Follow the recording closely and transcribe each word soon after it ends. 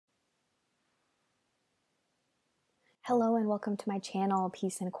Hello and welcome to my channel,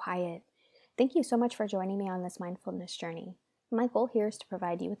 Peace and Quiet. Thank you so much for joining me on this mindfulness journey. My goal here is to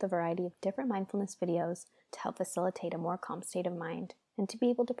provide you with a variety of different mindfulness videos to help facilitate a more calm state of mind and to be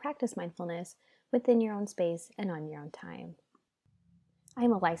able to practice mindfulness within your own space and on your own time. I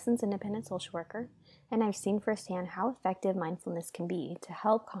am a licensed independent social worker, and I've seen firsthand how effective mindfulness can be to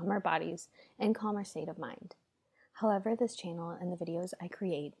help calm our bodies and calm our state of mind. However, this channel and the videos I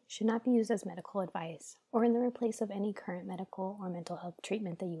create should not be used as medical advice or in the replace of any current medical or mental health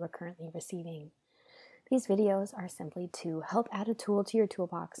treatment that you are currently receiving. These videos are simply to help add a tool to your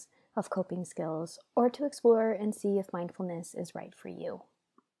toolbox of coping skills or to explore and see if mindfulness is right for you.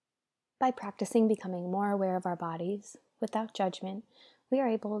 By practicing becoming more aware of our bodies without judgment, we are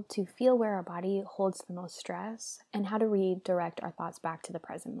able to feel where our body holds the most stress and how to redirect our thoughts back to the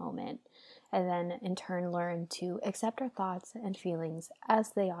present moment, and then in turn learn to accept our thoughts and feelings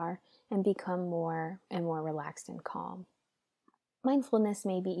as they are and become more and more relaxed and calm. Mindfulness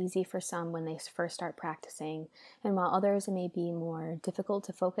may be easy for some when they first start practicing, and while others it may be more difficult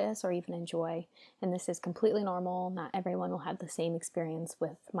to focus or even enjoy, and this is completely normal. Not everyone will have the same experience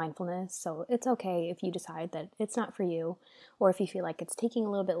with mindfulness, so it's okay if you decide that it's not for you, or if you feel like it's taking a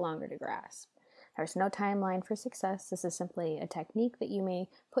little bit longer to grasp. There's no timeline for success. This is simply a technique that you may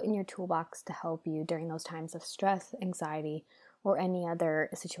put in your toolbox to help you during those times of stress, anxiety, or any other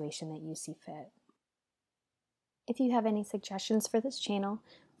situation that you see fit. If you have any suggestions for this channel,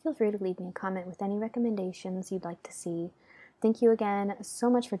 feel free to leave me a comment with any recommendations you'd like to see. Thank you again so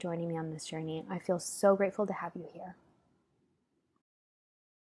much for joining me on this journey. I feel so grateful to have you here.